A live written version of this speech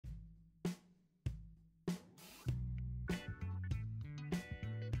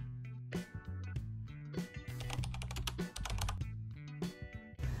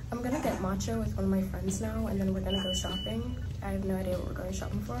I'm gonna get matcha with one of my friends now, and then we're gonna go shopping. I have no idea what we're going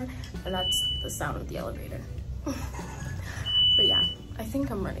shopping for, and that's the sound of the elevator. But yeah, I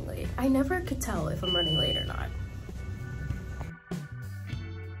think I'm running late. I never could tell if I'm running late or not.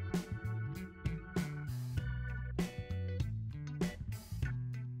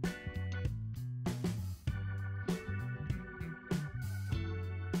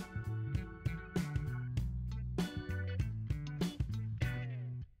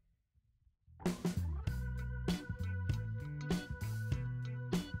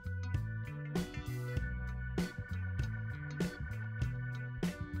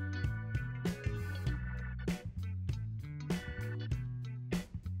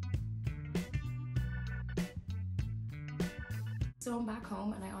 So I'm back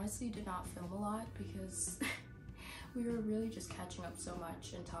home, and I honestly did not film a lot because we were really just catching up so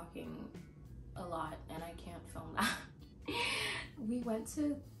much and talking a lot, and I can't film that. We went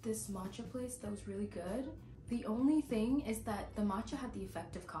to this matcha place that was really good. The only thing is that the matcha had the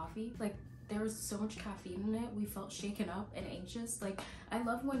effect of coffee. Like, there was so much caffeine in it, we felt shaken up and anxious. Like, I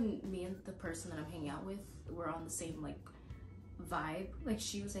love when me and the person that I'm hanging out with were on the same like vibe. Like,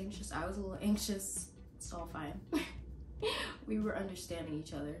 she was anxious, I was a little anxious. It's all fine. We were understanding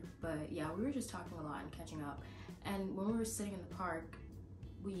each other, but yeah, we were just talking a lot and catching up. And when we were sitting in the park,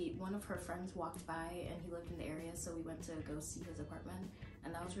 one of her friends walked by, and he lived in the area, so we went to go see his apartment,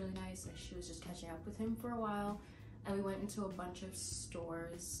 and that was really nice. And she was just catching up with him for a while, and we went into a bunch of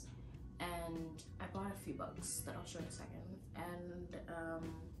stores, and I bought a few books that I'll show in a second. And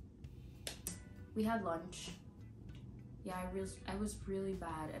we had lunch. Yeah, I was really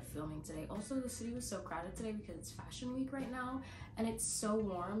bad at filming today. Also, the city was so crowded today because it's fashion week right now, and it's so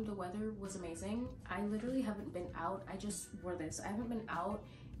warm. The weather was amazing. I literally haven't been out. I just wore this. I haven't been out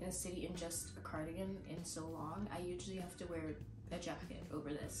in a city in just a cardigan in so long. I usually have to wear a jacket over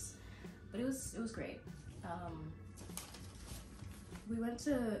this, but it was great. We went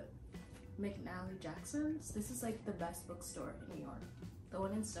to McNally Jackson's. This is like the best bookstore in New York. The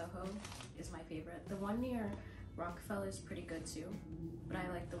one in Soho is my favorite. The one near Rockefeller is pretty good too, but I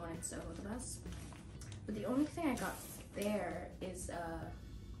like the one in Soho the best. But the only thing I got there is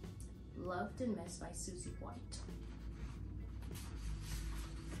Loved and Missed by Susie White.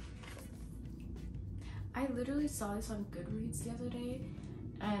 I literally saw this on Goodreads the other day,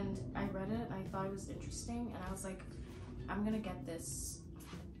 and I read it and I thought it was interesting, and I was like, I'm gonna get this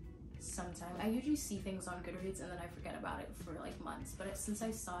sometime. I usually see things on Goodreads and then I forget about it for like months, but since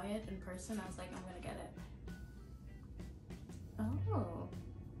I saw it in person, I was like, I'm gonna get it. Oh,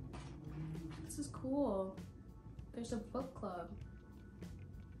 this is cool. There's a book club.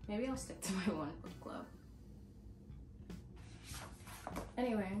 Maybe I'll stick to my one book club.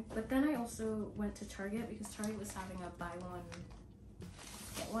 Anyway, but then I also went to Target because Target was having a buy one,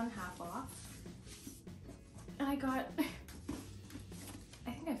 get one half off. And I got,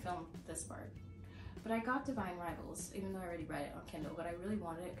 I think I filmed this part, but I got Divine Rivals, even though I already read it on Kindle, but I really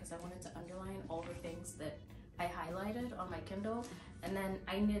wanted it because I wanted to underline all the things that I highlighted on my Kindle, and then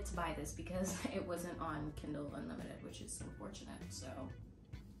I needed to buy this because it wasn't on Kindle Unlimited, which is unfortunate. So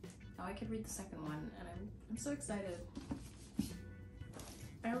now I could read the second one, and I'm so excited.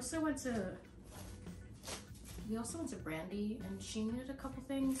 We also went to Brandy, and she needed a couple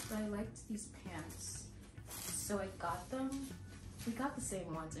things, but I liked these pants, so I got them. We got the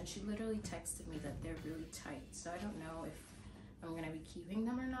same ones, and she literally texted me that they're really tight, so I don't know if I'm gonna be keeping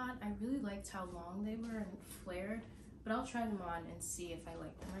them or not. I really liked how long they were and flared, but I'll try them on and see if I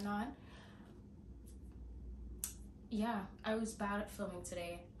like them or not. Yeah, I was bad at filming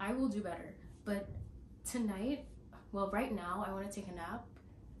today. I will do better, but tonight, well, right now I want to take a nap,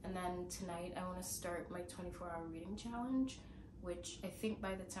 and then tonight I want to start my 24-hour reading challenge, which I think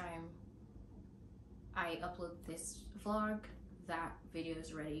by the time I upload this vlog, that video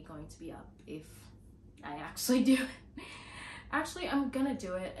is already going to be up if I actually do it. Actually, I'm gonna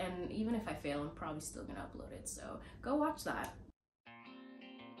do it, and even if I fail, I'm probably still gonna upload it, so go watch that.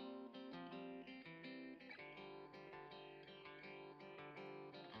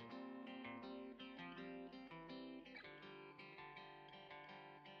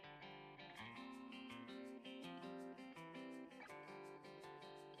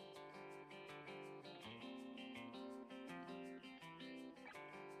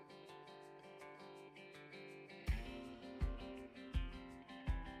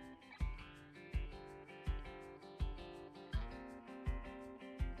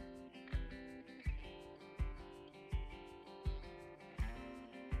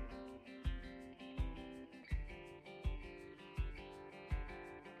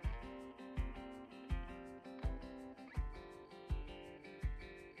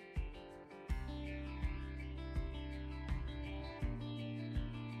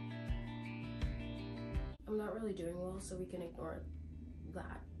 I'm not really doing well, so we can ignore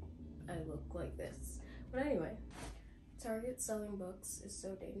that. I look like this. But anyway, Target selling books is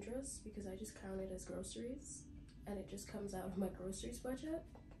so dangerous because I just count it as groceries and it just comes out of my groceries budget.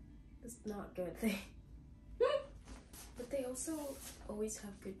 It's not a good thing. But they also always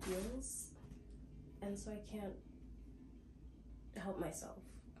have good deals, and so I can't help myself.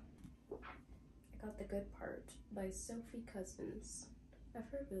 I got The Good Part by Sophie Cousins. I've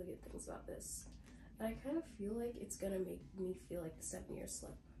heard really good things about this, and I kind of feel like it's gonna make me feel like the 7-year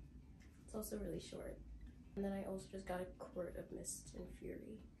slip. It's also really short. And then I also just got A Court of Mist and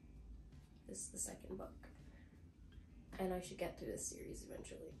Fury. This is the second book, and I should get through this series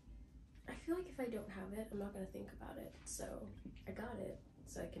eventually. I feel like if I don't have it, I'm not gonna think about it, so I got it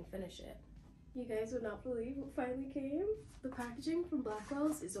so I can finish it. You guys would not believe what finally came. The packaging from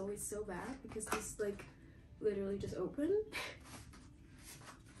Blackwell's is always so bad because this like literally just opened.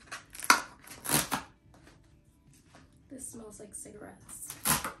 This smells like cigarettes.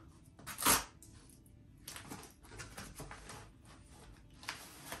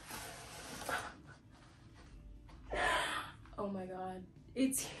 Oh my god,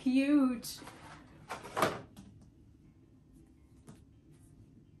 it's huge.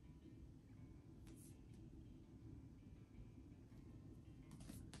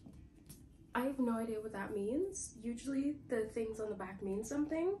 I have no idea what that means. Usually the things on the back mean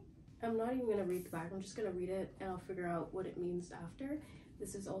something. I'm not even gonna read the back, I'm just gonna read it and I'll figure out what it means after.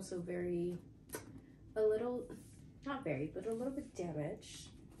 This is also a little, not very, but a little bit damaged.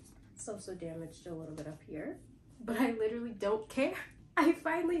 It's also damaged a little bit up here, but I literally don't care. I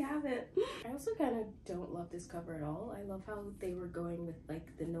finally have it. I also kind of don't love this cover at all. I love how they were going with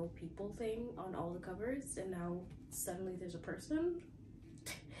like the no people thing on all the covers and now suddenly there's a person.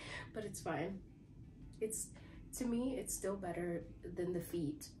 But it's fine. To me, it's still better than the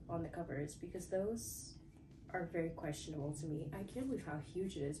feet on the covers because those are very questionable to me. I can't believe how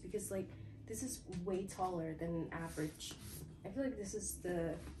huge it is because like this is way taller than an average. I feel like this is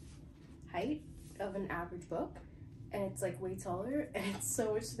the height of an average book and it's like way taller and it's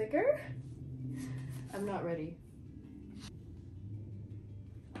so much thicker. I'm not ready.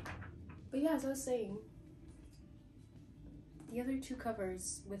 But yeah, as I was saying, the other two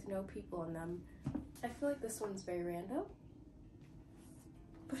covers with no people on them, I feel like this one's very random,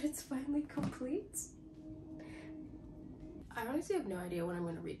 but it's finally complete. I honestly have no idea when I'm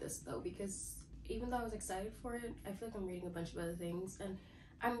going to read this though, because even though I was excited for it, I feel like I'm reading a bunch of other things, and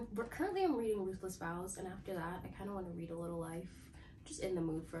currently I'm reading Ruthless Vows, and after that I kind of want to read A Little Life, just in the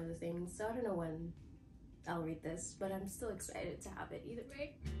mood for other things, so I don't know when I'll read this, but I'm still excited to have it either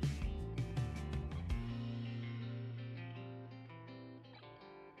way.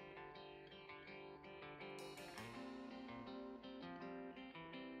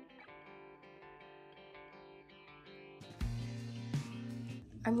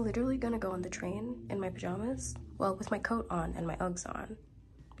 I'm literally gonna go on the train in my pajamas, well, with my coat on and my Uggs on,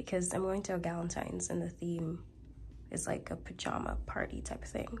 because I'm going to a galentines and the theme is like a pajama party type of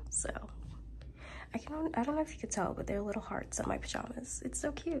thing, so I don't know if you could tell, but there are little hearts on my pajamas. It's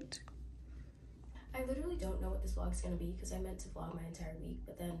so cute. I literally don't know what this vlog's gonna be because I meant to vlog my entire week,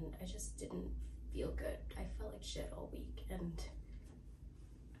 but then I just didn't feel good. I felt like shit all week, and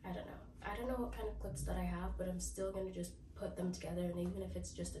I don't know what kind of clips that I have, but I'm still gonna just put them together, and even if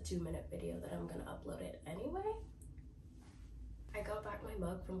it's just a 2-minute video, that I'm gonna upload it anyway. I got back my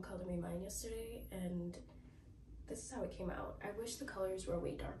mug from Color Me Mine yesterday, and this is how it came out. I wish the colors were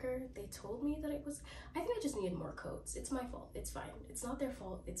way darker. They told me that it was, I think I just needed more coats. It's my fault, it's fine. It's not their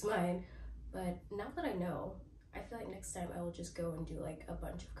fault, it's mine. But now that I know, I feel like next time I will just go and do like a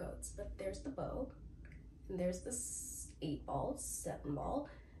bunch of coats. But there's the bow, and there's this 8-ball, 7-ball.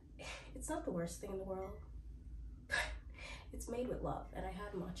 It's not the worst thing in the world. It's made with love, and I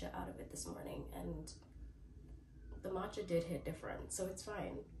had matcha out of it this morning, and the matcha did hit different, so it's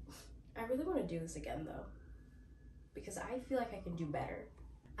fine. I really want to do this again though, because I feel like I can do better.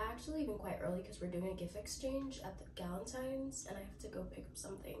 I actually even quite early because we're doing a gift exchange at the Galentines, and I have to go pick up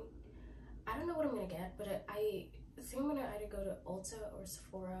something. I don't know what I'm gonna get, but I think I'm gonna either go to Ulta or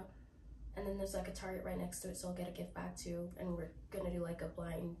Sephora, and then there's like a Target right next to it, so I'll get a gift bag too, and we're gonna do like a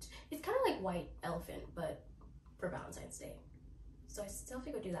blind, it's kind of like White Elephant, but for Valentine's Day. So I still have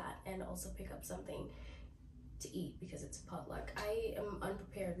to go do that and also pick up something to eat because it's a potluck. I am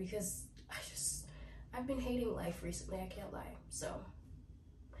unprepared because I've been hating life recently, I can't lie, so,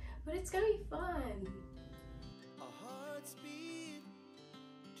 but it's gonna be fun. Our hearts beat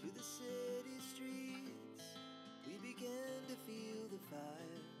to the city streets, we began to feel the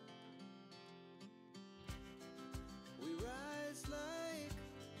fire. We rise like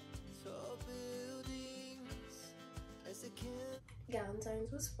tall buildings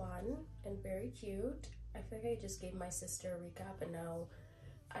Galentines was fun and very cute. I feel like I just gave my sister a recap and now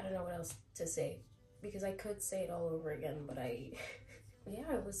I don't know what else to say because I could say it all over again, but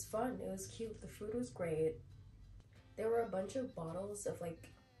yeah, it was fun. It was cute. The food was great. There were a bunch of bottles of like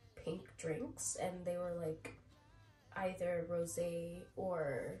pink drinks and they were like either rosé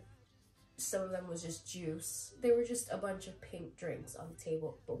or some of them was just juice. They were just a bunch of pink drinks on the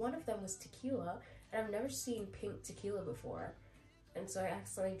table, but one of them was tequila and I've never seen pink tequila before, and so I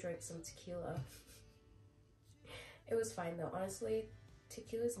accidentally drank some tequila. It was fine though, honestly.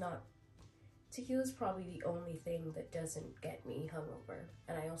 Tequila's probably the only thing that doesn't get me hungover,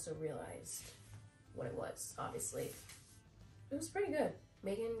 and I also realized what it was, obviously. It was pretty good.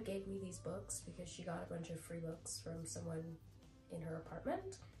 Megan gave me these books because she got a bunch of free books from someone in her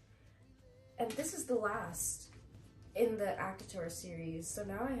apartment. And this is the last in the Actator series, so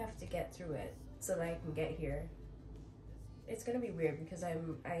now I have to get through it so that I can get here. It's gonna be weird because I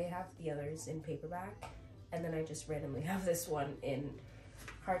have the others in paperback, and then I just randomly have this one in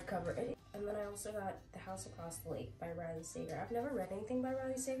hardcover. And then I also got The House Across the Lake by Riley Sager. I've never read anything by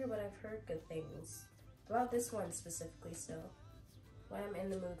Riley Sager, but I've heard good things about this one specifically still. When I'm in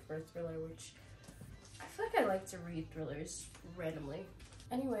the mood for a thriller, which I feel like I like to read thrillers randomly.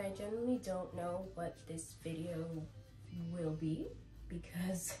 Anyway, I genuinely don't know what this video will be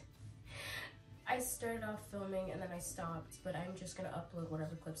because I started off filming and then I stopped, but I'm just gonna upload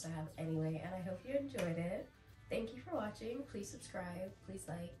whatever clips I have anyway, and I hope you enjoyed it. Thank you for watching. Please subscribe, please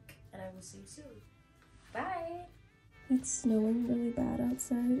like, and I will see you soon. Bye! It's snowing really bad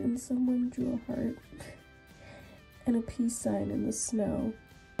outside and someone drew a heart and a peace sign in the snow.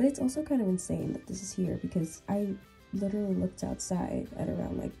 But it's also kind of insane that this is here because I literally looked outside at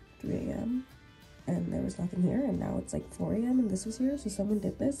around like 3 a.m. and there was nothing here, and now it's like 4 a.m. and this was here, so someone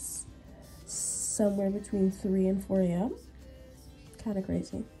did this somewhere between 3 and 4 a.m. Kind of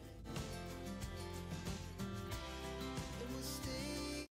crazy.